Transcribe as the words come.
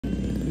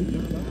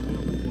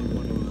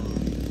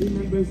team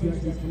members who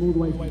actually come all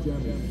the way from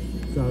Germany.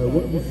 So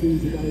what you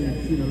see today,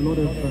 you've seen a lot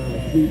of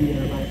 3D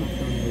aerobatics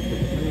done with the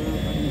propeller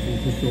airplanes.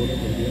 You just saw that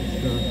with the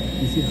extra.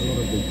 You've seen a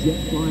lot of the jet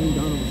flying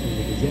done,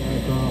 obviously with the jet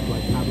aircraft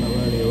like Pablo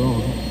earlier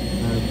on.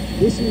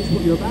 This is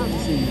what you're about to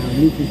see now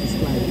in Luca's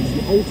display, is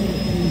the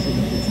ultimate fusion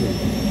of the two.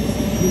 It's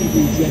the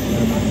 3D jet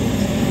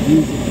aerobatics,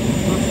 using the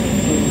front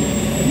spectrum,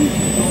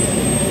 using the front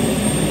spectrum,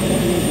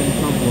 using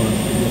front work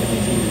to be able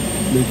to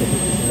Luca put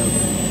this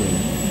aeroplane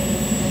through.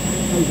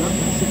 And goes up,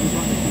 that signals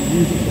like the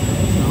music at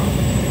the start.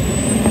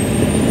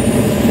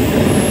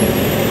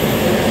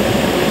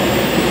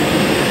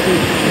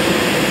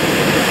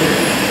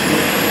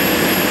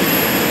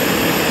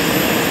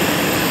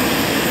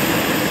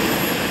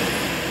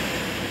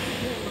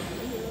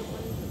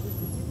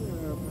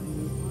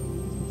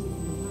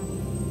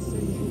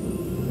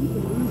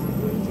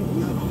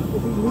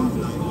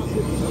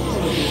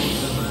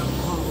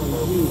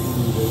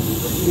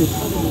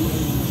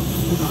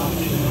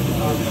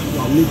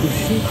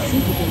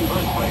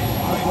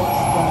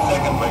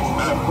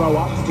 Grow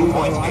up to do the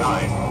horizon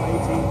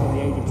 18 from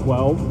the age of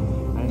 12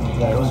 and 18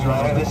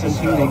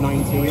 or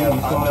 19 and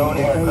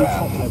started at the very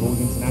top levels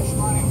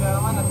internationally. The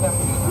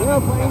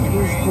aeroplane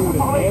is called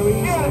an Ares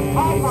and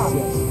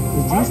it's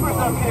produced by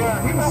a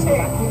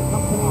Slovakian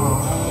company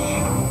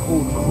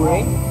called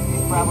Krill.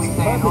 It's purposely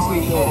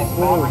built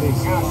for this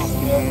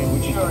demand,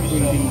 which is the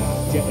 3D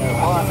jet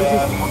aeroplane, which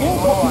is more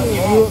popular in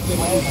Europe than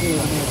it is here in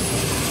America.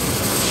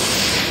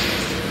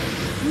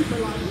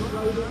 Super light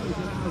loader, which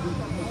allows it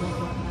to take off right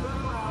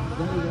now.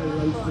 Very, very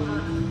low speed.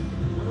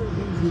 One of the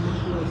things you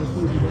might be able to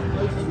see if you get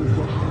closer is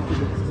what happens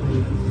is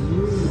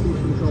really big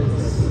control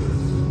surface.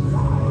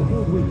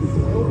 Coupled with the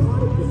tail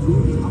pipe that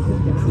moves up and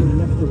down and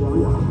left to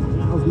right,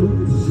 allows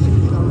Luca to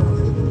change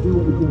direction and do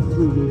what we call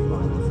 3D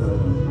flight. So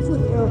that's what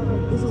the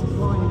aeroplane isn't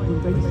flying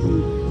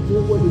conventionally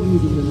forward and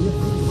using the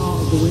lifting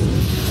part of the wing.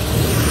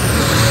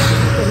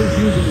 So he's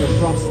using the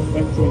thrust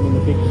vectoring and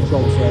the big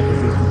control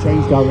surfaces to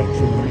change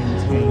direction and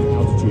maintain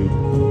altitude.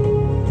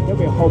 There'll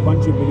be a whole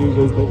bunch of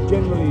maneuvers, but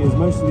generally, as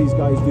most of these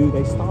guys do,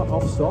 they start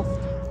off soft,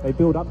 they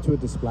build up to a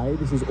display.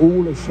 This is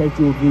all a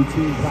scheduled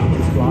routine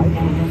practice flight.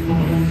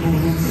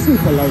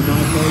 Super low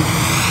nitros.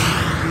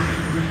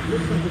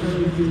 Looks like a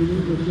very easy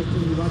maneuver, just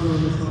putting the rudder on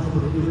the side,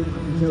 but it isn't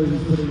until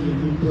he's putting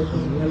in input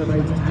on the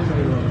elevator and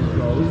aileron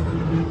controls.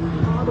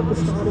 Part of the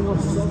starting off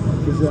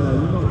soft is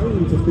not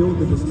only to build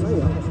the display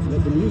up,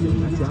 let the music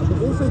catch up, but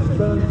also to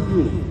burn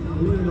fuel.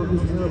 Believe it or not,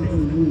 this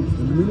aeroplane needs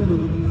the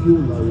minimum fuel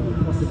load it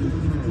possibly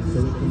can so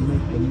it can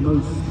make the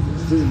most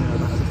stream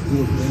aerobatics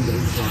towards the end of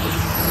its flight.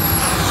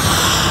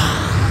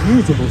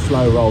 Beautiful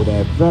slow roll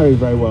there, very,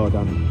 very well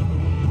done.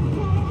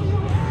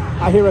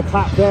 I hear a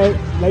clap there.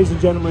 Ladies and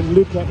gentlemen,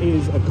 Luca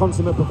is a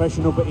consummate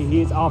professional, but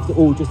he is, after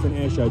all, just an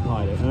airshow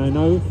pilot. And I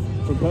know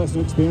from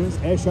personal experience,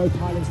 airshow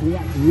pilots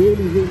react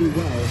really, really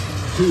well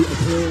to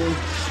applause,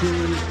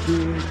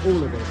 cheering,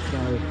 all of it. So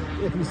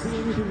if you see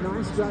anything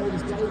nice throughout the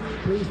display,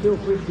 please feel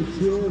free to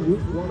cheer,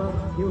 whoop, walla,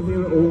 he'll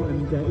hear it all,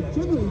 and it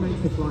generally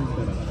makes the flying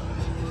better.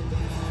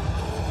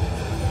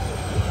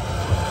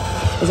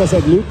 As I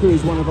said, Luca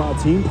is one of our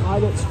team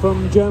pilots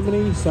from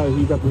Germany, so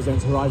he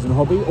represents Horizon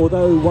Hobby.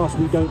 Although, whilst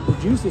we don't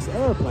produce this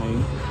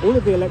aeroplane, all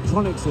of the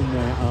electronics in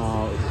there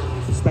are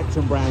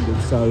Spektrum branded.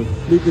 So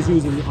Luca's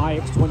using the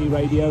iX20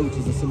 radio, which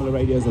is a similar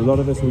radio as a lot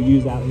of us will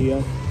use out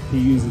here. He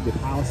uses the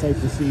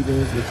power-safe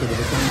receivers, which are the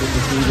redundant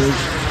receivers.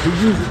 He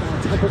uses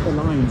our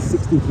top-of-the-line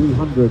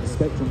 6300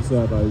 Spektrum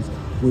servos,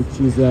 which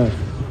is a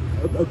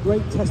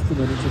great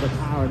testament to the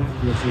power and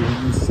accuracy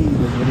when you see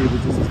them maneuver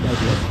just as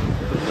deadly.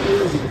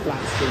 Using the flat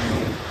spin.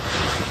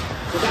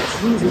 So that's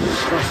using the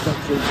thrust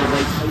spectrum to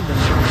rotate them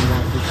down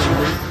whilst we're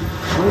sailing.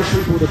 Most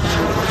people to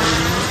bail out.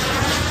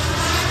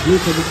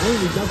 Luca not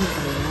only doesn't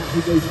bail out, he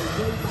goes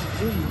straight back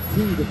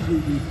into the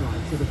 3D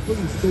flight, so the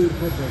fully stalled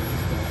headroom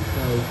stuff.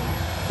 So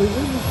the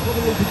wing is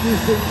probably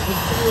producing a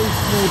very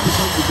small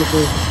percentage of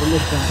the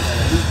lift out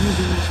there. He's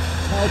using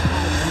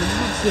tailpipe and the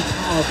massive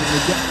power from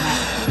the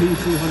JetCat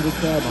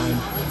P300 turbine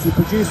to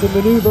produce a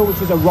maneuver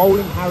which is a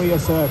rolling Harrier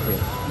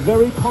circuit.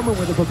 Very common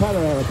with a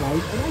propeller aeroplane,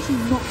 and actually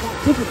not that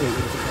difficult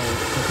with a propeller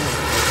aeroplane.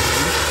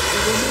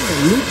 But remember,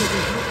 Luca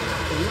does not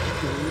have the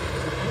luxury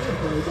of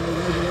airflow going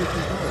over those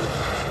controls.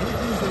 He's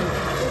using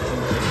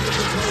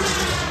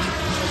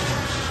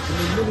and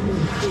the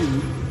minimum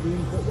speed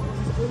means that once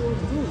his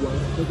ailerons will work,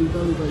 they'll be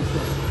very, very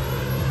soft.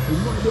 You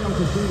might be able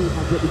to see we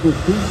have what we call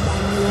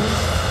freestyle ailerons,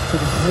 so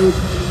the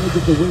tailplane edge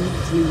of the wing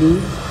actually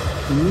moves.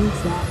 He needs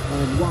that,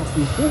 and whilst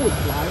we forward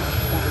flight,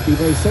 that would be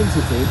very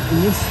sensitive.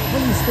 In this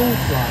fully stalled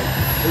flight,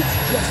 it's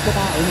just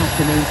about enough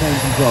to maintain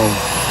control.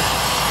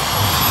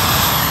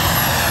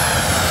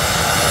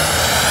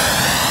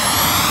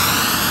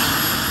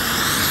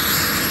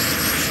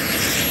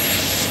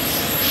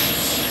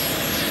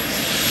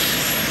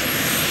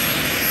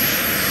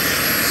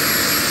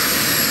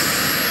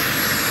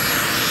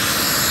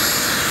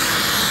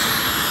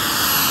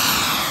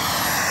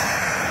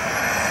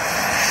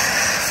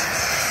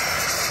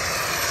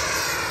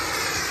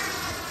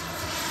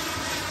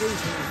 It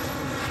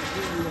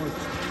really was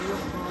a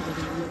lot harder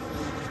than it looked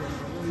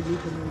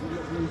like.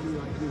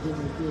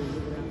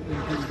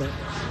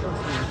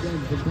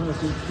 from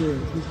personal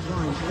experience, he's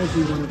trying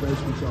every one of those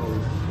controls.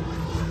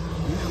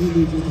 He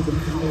leads into the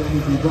high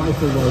energy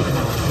rifle roll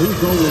part. He's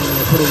rolling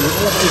there, putting the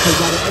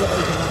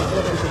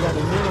elevator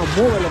rudder, now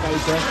more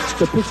elevator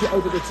to push it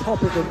over the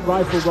top of the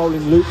rifle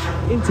rolling loop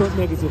into a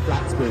negative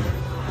flat spin.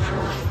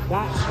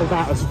 That's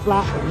about as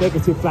flat a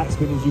negative flat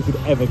spin as you could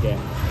ever get.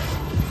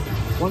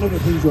 One of the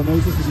things you'll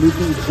notice with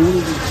Luca is all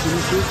of these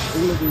finishes,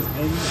 all of these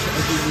ends for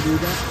every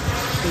maneuver,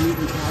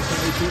 absolutely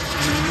calculated, and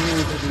he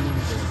knows every one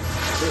of them.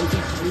 It would be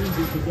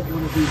easy to get one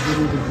of these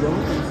maneuvers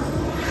wrong.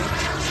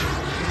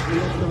 The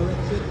left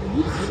direction, and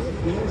you see it,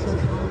 the airshow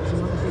pilots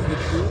and officers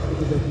would see it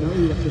because they know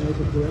you have to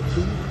make a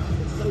correction.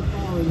 But so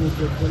far in the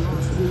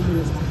last 3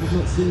 minutes, I have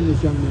not seen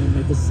this young man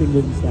make a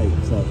single mistake.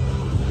 So,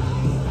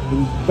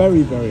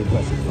 very, very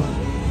impressive fun.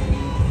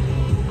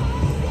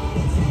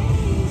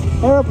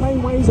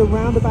 Aeroplane weighs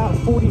around about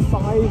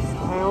 45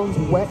 pounds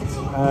wet.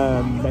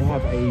 They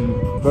have a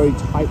very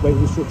tight weight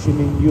restriction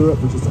in Europe,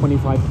 which is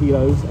 25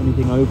 kilos.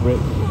 Anything over it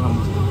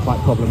becomes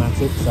quite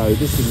problematic. So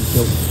this thing is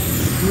built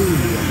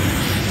extremely well.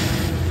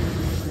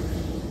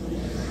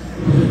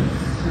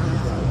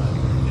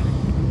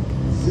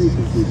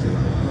 Super, super.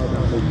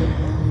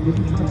 If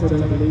you touch it, I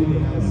believe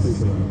it has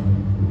super.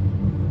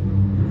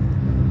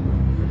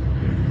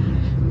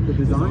 The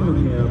design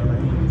of the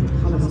airplane is a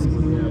colour scheme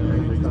of the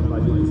airplane was done by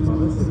Luca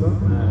Baumann, SIBA.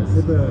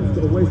 SIBA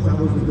always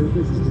travels with Luca.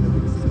 She's been a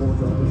big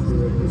supporter, obviously,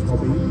 of his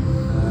hobby.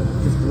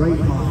 Just great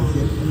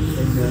partnership.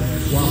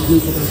 While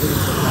Luca was in the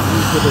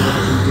plane, SIBA will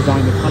actually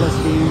design the colour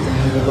schemes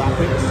and the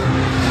graphics.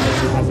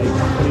 She has a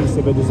company,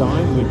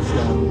 SIBA-Design, which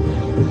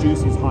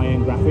produces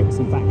high-end graphics.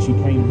 In fact, she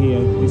came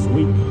here this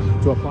week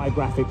to apply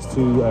graphics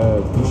to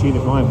a machine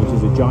of mine, which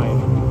is a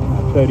giant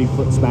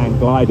 30-foot span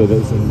glider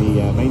that's in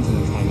the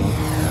maintenance hangar.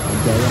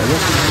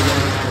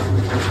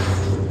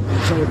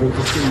 Incredible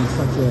to see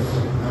such a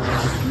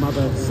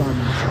mother-son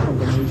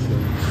combination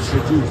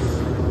produce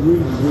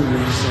really, really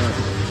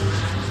incredible.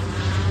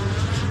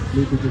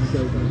 Luca just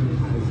showed that he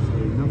has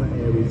another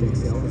Ares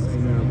XL, the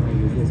same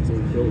airplane as this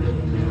being built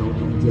now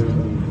in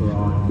Germany for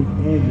our big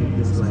air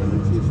display,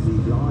 which is the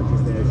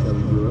largest air show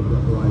in Europe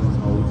that Horizon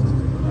holds in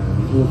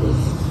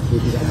August,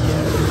 which is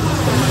actually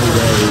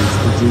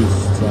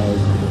produced. So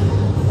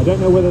I don't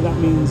know whether that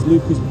means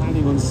Luke is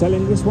planning on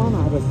selling this one.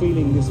 I have a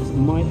feeling this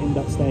might end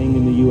up staying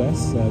in the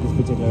US, this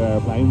particular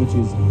airplane, which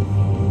is,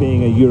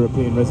 being a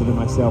European resident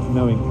myself,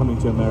 knowing coming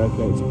to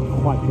America, it's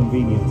quite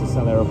convenient to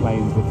sell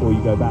aeroplanes before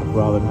you go back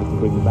rather than have to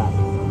bring them back.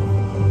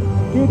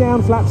 Gear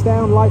down, flaps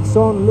down, lights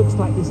on. Looks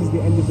like this is the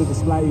end of the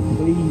display.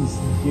 Please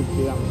give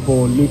it up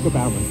for Luca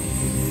Baumann.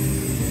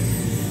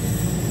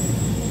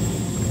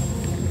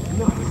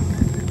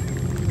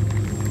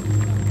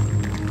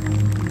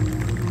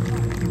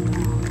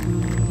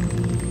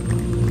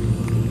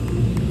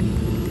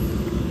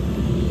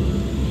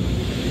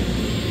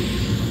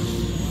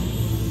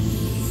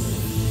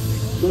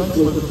 Thanks,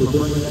 Luca, for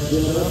bringing that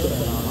jet up, and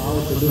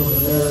I'll for doing the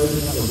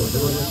narrating. That was a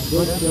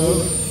great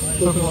show.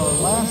 So for our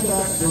last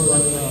act, we're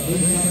like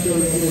big show here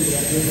with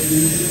that good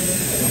season.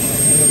 And I'm going to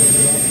head over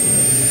that.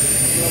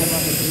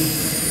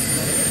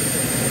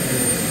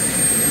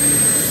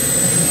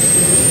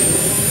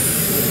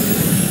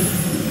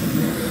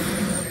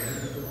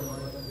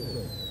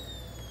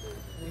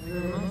 Thank you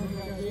very much. We've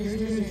got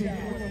Jason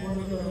and one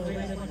of the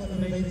latest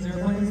innovations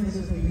airplanes. This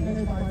is the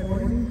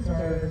S540. It's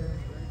our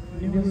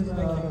newest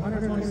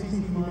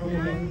 120cc model.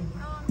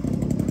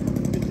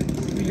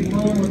 We've been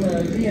going with a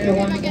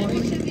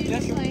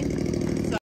GA120.